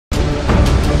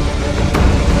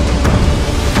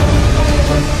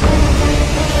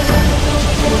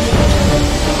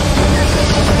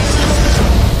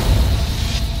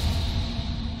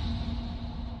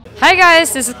Hi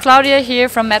guys, this is Claudia here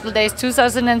from Metaldays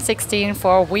 2016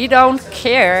 for We Don't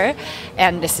Care,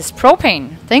 and this is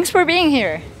Propane. Thanks for being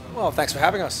here. Well, thanks for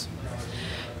having us.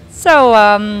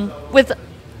 So, with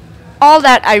all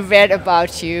that I read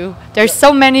about you, there's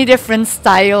so many different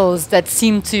styles that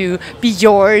seem to be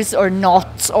yours or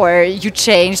not, or you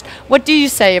changed. What do you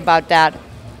say about that?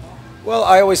 Well,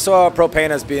 I always saw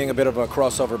Propane as being a bit of a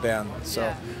crossover band,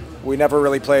 so we never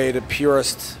really played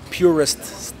purist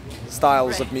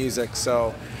styles of music.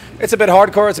 So it's a bit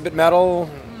hardcore, it's a bit metal.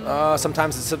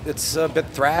 Sometimes it's a bit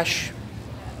thrash,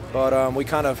 but we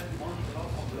kind of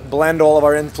blend all of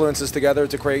our influences together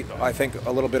to create, I think,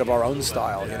 a little bit of our own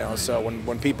style. You know, so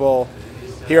when people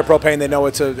hear Propane, they know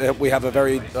we have a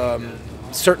very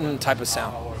certain type of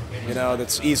sound. You know,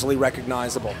 that's easily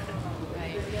recognizable.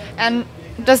 And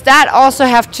does that also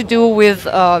have to do with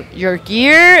your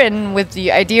gear and with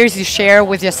the ideas you share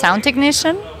with your sound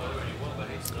technician?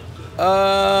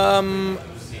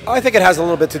 I think it has a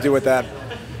little bit to do with that.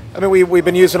 I mean, we've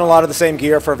been using a lot of the same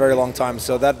gear for a very long time,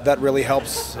 so that really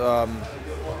helps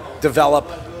develop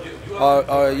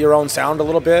your own sound a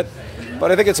little bit.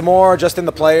 But I think it's more just in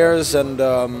the players, and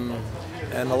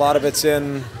a lot of it's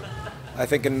I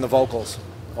think, in the vocals.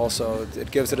 Also, it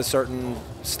gives it a certain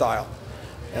style.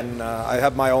 And I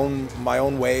have my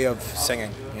own way of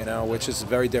singing, you know, which is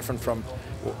very different from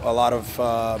a lot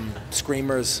of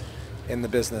screamers in the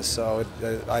business. So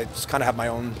I just kind of have my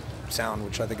own sound,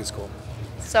 which I think is cool.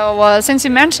 So since you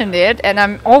mentioned it, and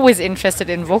I'm always interested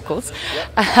in vocals,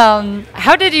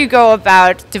 how did you go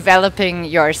about developing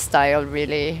your style,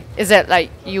 really? Is it like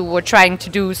you were trying to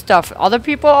do stuff other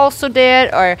people also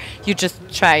did, or you just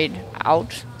tried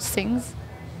out things?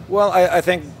 Well, I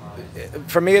think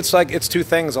for me, it's two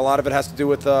things. A lot of it has to do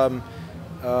with the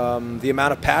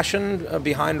amount of passion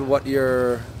behind what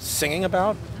you're singing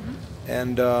about,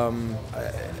 and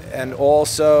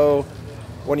also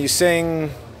when you sing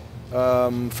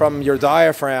from your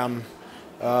diaphragm,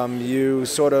 you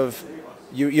sort of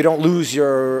you don't lose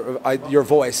your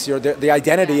voice, the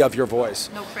identity of your voice.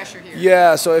 No pressure here.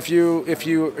 Yeah. So if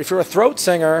you're a throat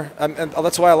singer, and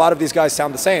that's why a lot of these guys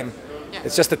sound the same. Yeah.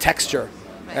 It's just a texture.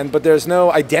 But there's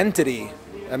no identity.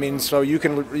 I mean, so you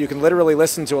can literally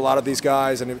listen to a lot of these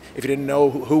guys, and if you didn't know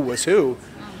who was who,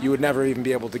 you would never even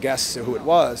be able to guess who it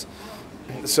was.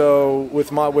 So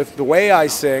with the way I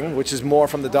sing, which is more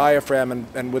from the diaphragm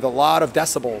and with a lot of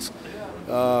decibels,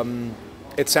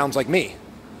 it sounds like me,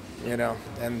 you know,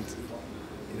 and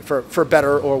for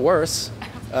better or worse,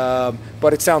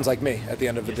 but it sounds like me at the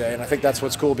end of the day, and I think that's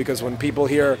what's cool, because when people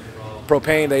hear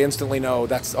Propane, they instantly know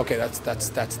that's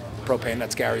Propane,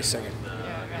 that's Gary singing.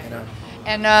 You know?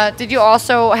 And did you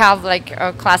also have like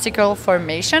a classical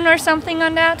formation or something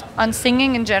on that, on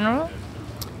singing in general?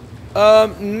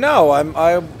 No,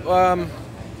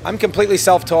 I'm completely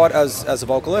self-taught as a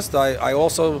vocalist. I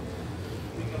also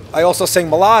sing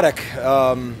melodic,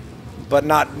 but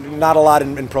not a lot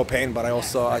in Propane. But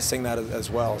I sing that as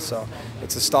well. So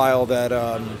it's a style that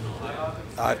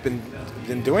I've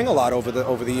been doing a lot over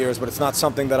the years, but it's not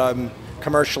something that I'm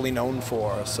commercially known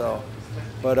for. So,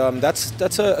 but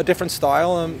that's a different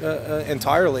style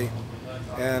entirely,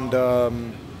 and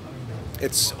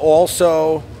it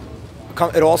also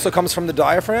comes from the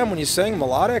diaphragm when you sing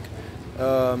melodic,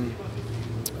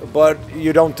 but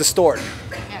you don't distort,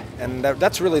 and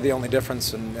that's really the only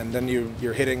difference. And then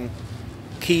you're hitting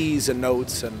keys and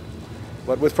notes,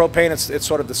 but with Propane it's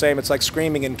sort of the same. It's like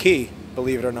screaming in key,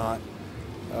 believe it or not.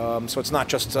 So it's not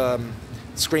just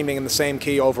screaming in the same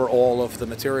key over all of the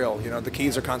material. You know, the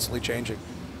keys are constantly changing.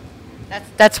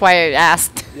 That's why I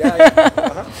asked.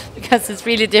 Yeah. Because it's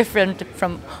really different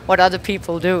from what other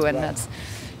people do, and that's,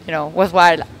 you know,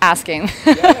 worthwhile asking.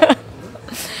 Yeah.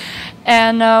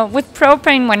 And with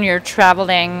Propane, when you're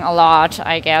traveling a lot,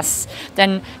 I guess,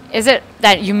 then is it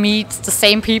that you meet the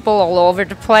same people all over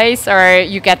the place, or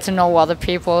you get to know other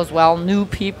people as well, new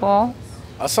people?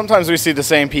 Sometimes we see the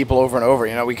same people over and over.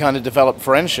 You know, we kind of develop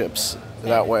friendships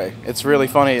that way. It's really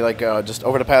funny, like just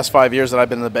over the past 5 years that I've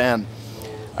been in the band,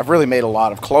 I've really made a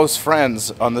lot of close friends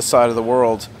on this side of the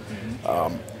world.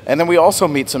 And then we also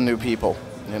meet some new people.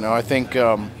 You know, I think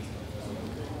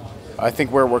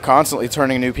we're constantly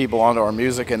turning new people onto our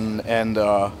music and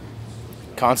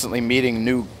constantly meeting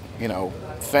new, you know,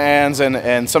 fans,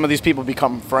 and some of these people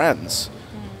become friends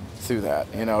through that.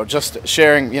 You know, just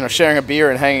sharing a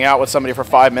beer and hanging out with somebody for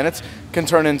 5 minutes can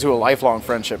turn into a lifelong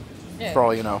friendship, for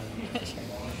all you know.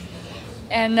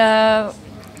 And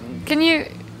can you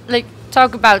like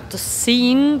talk about the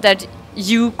scene that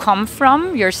you come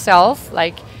from yourself,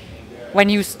 like when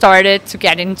you started to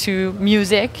get into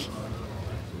music?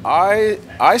 I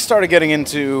started getting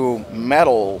into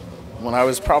metal when I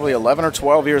was probably 11 or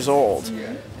 12 years old.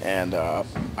 And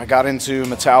I got into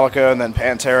Metallica and then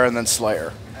Pantera and then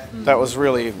Slayer. That was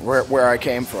really where I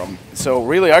came from. So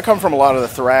really, I come from a lot of the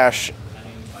thrash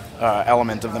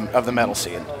element of the metal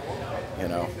scene, you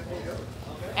know.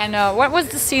 And what was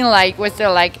the scene like? Was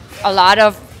there like a lot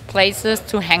of places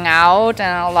to hang out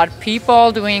and a lot of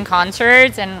people doing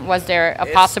concerts? And was there a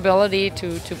possibility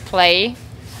to play?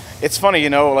 It's funny, you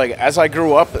know, like as I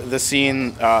grew up, the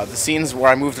scenes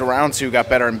where I moved around to got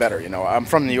better and better. You know, I'm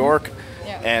from New York,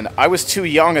 and I was too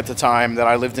young at the time that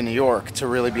I lived in New York to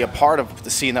really be a part of the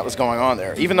scene that was going on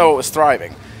there, even though it was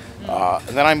thriving.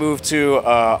 Then I moved to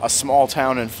a small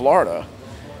town in Florida.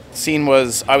 The scene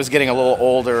was, I was getting a little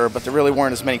older, but there really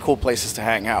weren't as many cool places to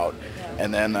hang out.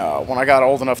 And then when I got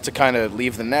old enough to kind of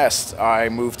leave the nest, I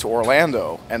moved to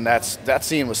Orlando, and that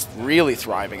scene was really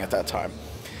thriving at that time.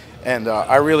 And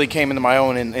I really came into my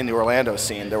own in the Orlando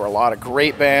scene. There were a lot of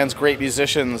great bands, great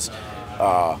musicians,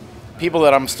 people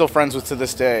that I'm still friends with to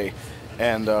this day,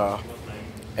 and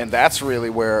that's really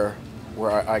where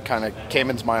I kind of came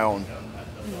into my own.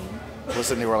 Was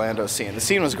in the Orlando scene. The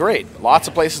scene was great. Lots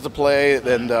of places to play,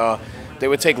 and they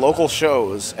would take local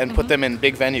shows and put them in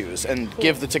big venues and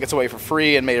give the tickets away for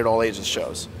free and made it all ages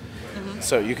shows.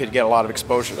 So you could get a lot of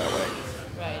exposure that way.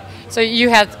 Right. So you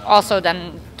had also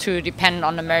then to depend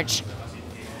on the merch.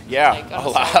 Yeah, like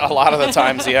a lot of the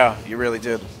times, yeah, you really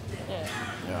did.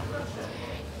 Yeah.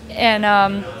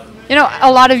 And you know,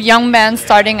 a lot of young men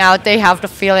starting out, they have the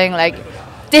feeling like,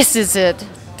 this is it.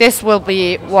 This will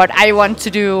be what I want to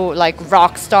do, like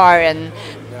rock star, and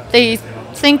they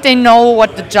think they know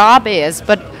what the job is.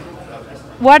 But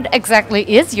what exactly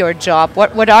is your job?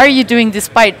 What are you doing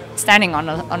despite standing on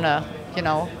a you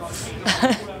know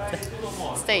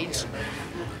stage?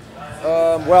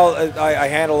 Well, I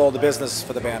handle all the business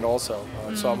for the band also,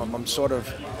 so I'm sort of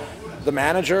the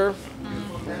manager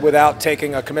without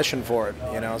taking a commission for it,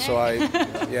 you know. So I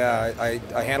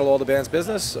handle all the band's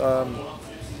business.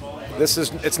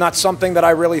 It's not something that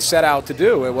I really set out to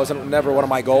do. It wasn't never one of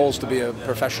my goals to be a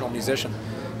professional musician.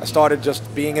 I started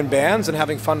just being in bands and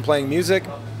having fun playing music.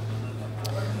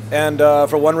 And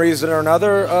for one reason or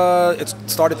another, it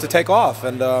started to take off.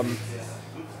 And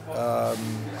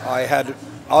I had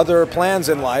other plans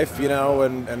in life, you know,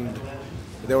 and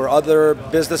there were other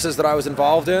businesses that I was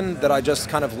involved in that I just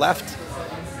kind of left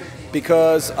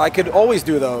because I could always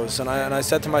do those. And I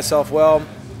said to myself, well,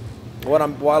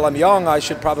 while I'm young, I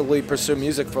should probably pursue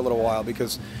music for a little while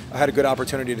because I had a good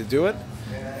opportunity to do it,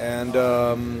 and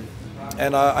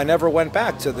I never went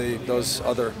back to those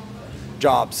other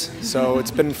jobs. So it's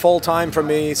been full time for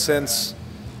me since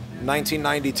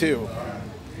 1992.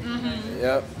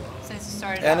 Yep. Since you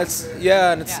started. And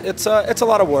it's a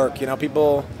lot of work. You know,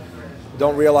 people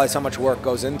don't realize how much work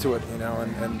goes into it. You know,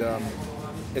 and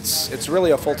it's really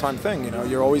a full time thing. You know,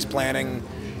 you're always planning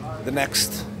the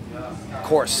next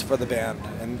course for the band,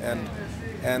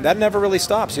 and that never really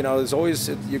stops. You know, there's always,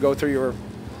 you go through your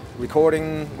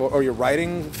recording or your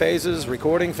writing phases,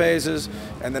 recording phases,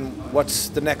 and then what's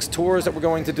the next tours that we're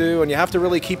going to do, and you have to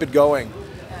really keep it going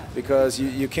because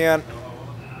you can't,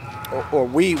 or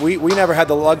we never had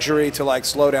the luxury to like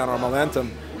slow down our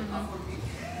momentum,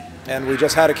 and we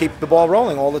just had to keep the ball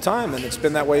rolling all the time, and it's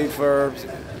been that way for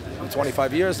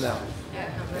 25 years now,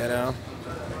 you know.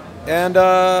 And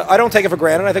I don't take it for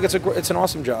granted. I think it's an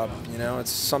awesome job. You know,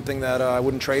 it's something that I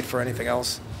wouldn't trade for anything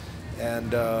else.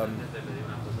 And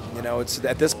you know, it's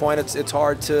at this point it's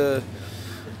hard to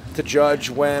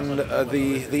judge when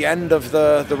the end of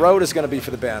the road is going to be for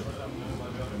the band.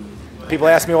 People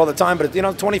ask me all the time, but you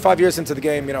know, 25 years into the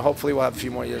game, you know, hopefully we'll have a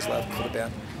few more years left for the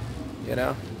band. You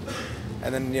know,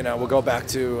 and then you know we'll go back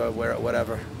to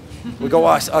whatever. We go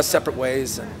our separate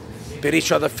ways and bid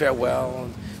each other farewell.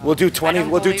 We'll do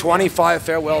 25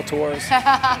 farewell tours.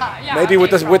 Yeah,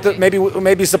 maybe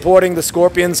maybe supporting the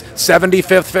Scorpions'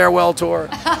 75th farewell tour.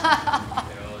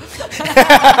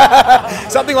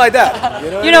 Something like that.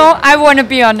 You know, I want to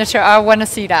be on the show. I want to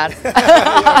see that.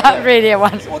 Really, I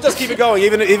want. We'll just keep it going.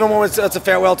 Even when it's a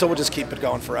farewell tour, we'll just keep it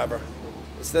going forever.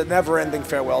 It's the never-ending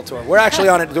farewell tour. We're actually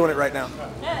on it, doing it right now.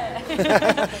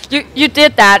 You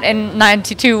did that in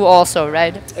 '92 also,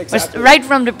 right? Exactly. Right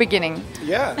from the beginning.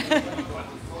 Yeah.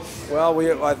 Well,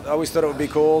 I always thought it would be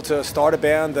cool to start a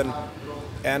band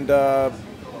and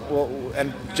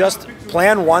just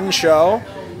plan one show.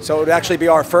 So it would actually be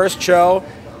our first show,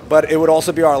 but it would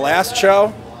also be our last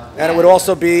show, and it would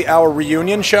also be our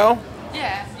reunion show.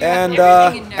 Yeah.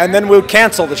 And then we would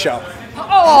cancel the show.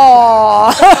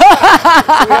 Oh. So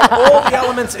we have all the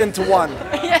elements into one.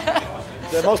 Yeah.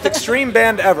 The most extreme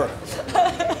band ever.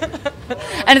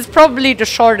 And it's probably the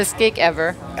shortest gig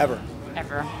ever. Ever.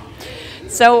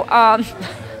 So,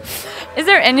 is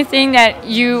there anything that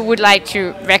you would like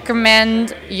to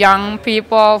recommend young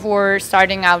people who are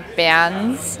starting out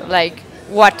bands, like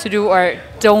what to do or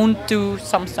don't do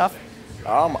some stuff?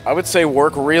 I would say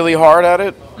work really hard at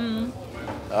it.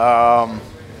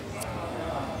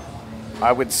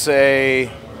 I would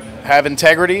say have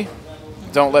integrity.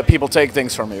 Don't let people take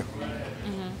things from you.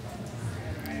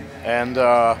 And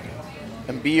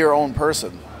be your own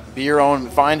person. Be your own.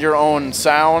 Find your own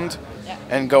sound,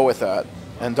 and go with that.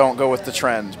 And don't go with the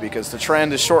trend, because the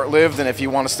trend is short-lived. And if you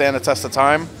want to stand the test of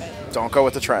time, don't go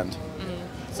with the trend.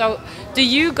 So, do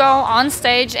you go on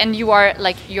stage and you are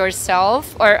like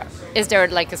yourself, or is there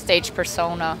like a stage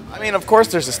persona? I mean, of course,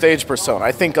 there's a stage persona.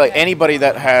 I think like anybody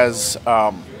that has.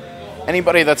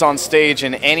 Anybody that's on stage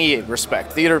in any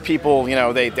respect, theater people, you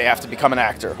know, they have to become an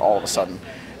actor all of a sudden.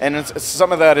 And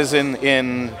some of that is in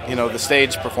you know, the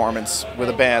stage performance with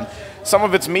a band. Some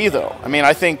of it's me, though. I mean,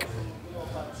 I think,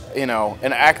 you know,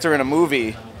 an actor in a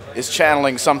movie is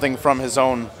channeling something from his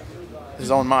own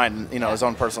mind, you know, his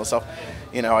own personal self.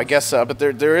 You know, I guess, but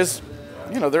there is,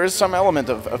 you know, there is some element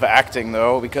of acting,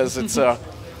 though, because it's, I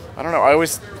don't know, I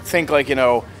always think, like, you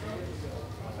know,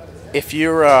 if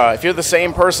you're the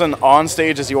same person on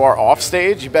stage as you are off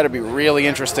stage, you better be really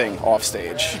interesting off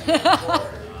stage.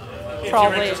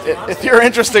 Probably. If you're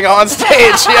interesting on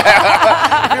stage,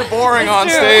 yeah. If you're boring on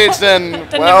stage, then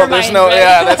well, there's no,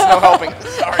 that's no helping.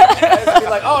 Sorry. Be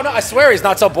like, oh no, I swear he's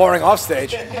not so boring off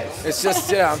stage. It's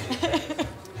just, yeah.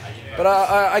 But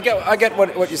I get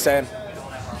what you're saying.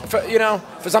 You know,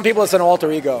 for some people it's an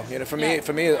alter ego. You know, for me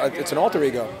it's an alter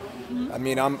ego. I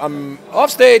mean, I'm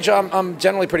off stage. I'm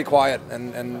generally pretty quiet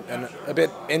and a bit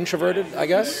introverted, I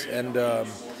guess.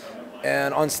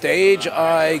 And on stage,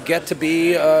 I get to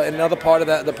be another part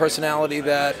of the personality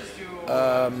that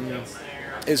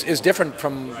is different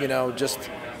from, you know, just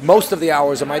most of the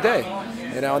hours of my day.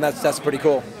 You know, and that's pretty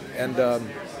cool. And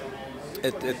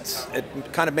it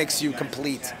kind of makes you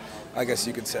complete, I guess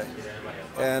you could say.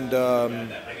 And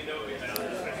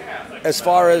as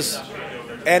far as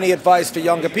any advice for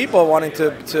younger people wanting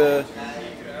to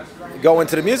go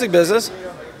into the music business,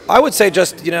 I would say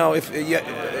just, you know, if you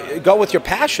go with your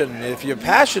passion. If your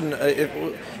passion,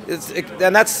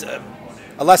 and that's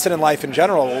a lesson in life in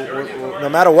general. No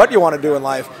matter what you want to do in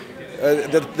life,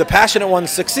 the passionate ones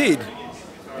succeed.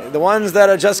 The ones that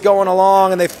are just going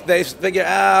along and they figure,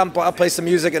 I'll play some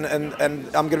music and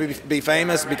I'm going to be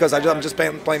famous because I'm just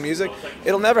playing music.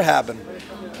 It'll never happen.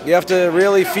 You have to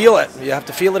really feel it. You have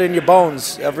to feel it in your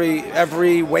bones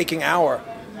every waking hour.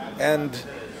 And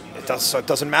it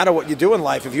doesn't matter what you do in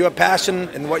life. If you have passion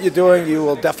in what you're doing, you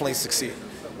will definitely succeed.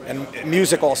 And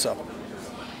music also.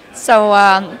 So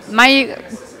my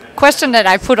question that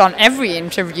I put on every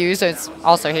interview, so it's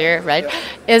also here, right,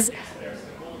 is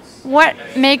what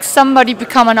makes somebody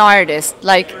become an artist?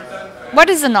 Like, what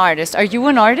is an artist? Are you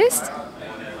an artist?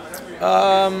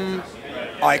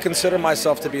 I consider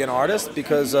myself to be an artist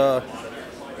because,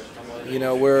 you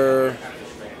know, we're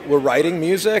writing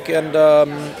music and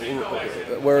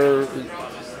we're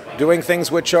doing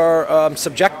things which are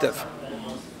subjective,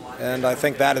 and I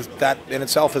think that in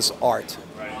itself is art.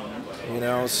 You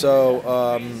know,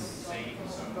 so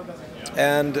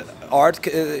and art,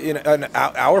 you know, and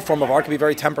our form of art can be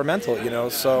very temperamental. You know,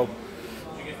 so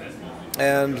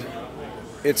and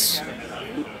it's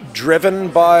driven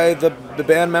by the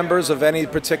band members of any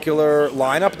particular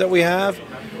lineup that we have,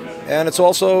 and it's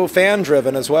also fan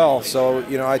driven as well. So,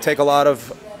 you know, I take a lot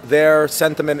of their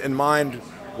sentiment in mind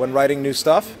when writing new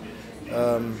stuff.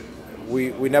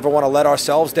 We never want to let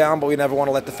ourselves down, but we never want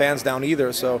to let the fans down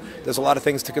either. So there's a lot of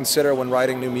things to consider when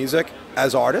writing new music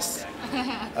as artists.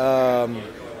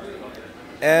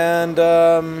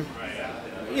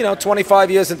 You know,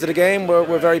 25 years into the game,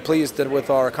 we're very pleased with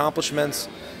our accomplishments.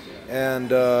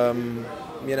 And,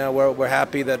 you know, we're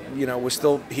happy that, you know, we're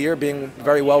still here being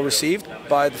very well received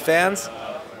by the fans.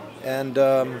 And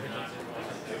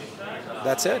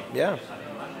that's it, yeah.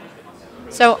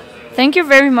 So, thank you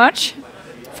very much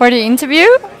for the interview.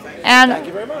 And thank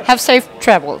you very much. Have safe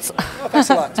travels. Oh, thanks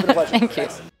a lot. It's been a pleasure. Thank you.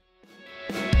 Thanks.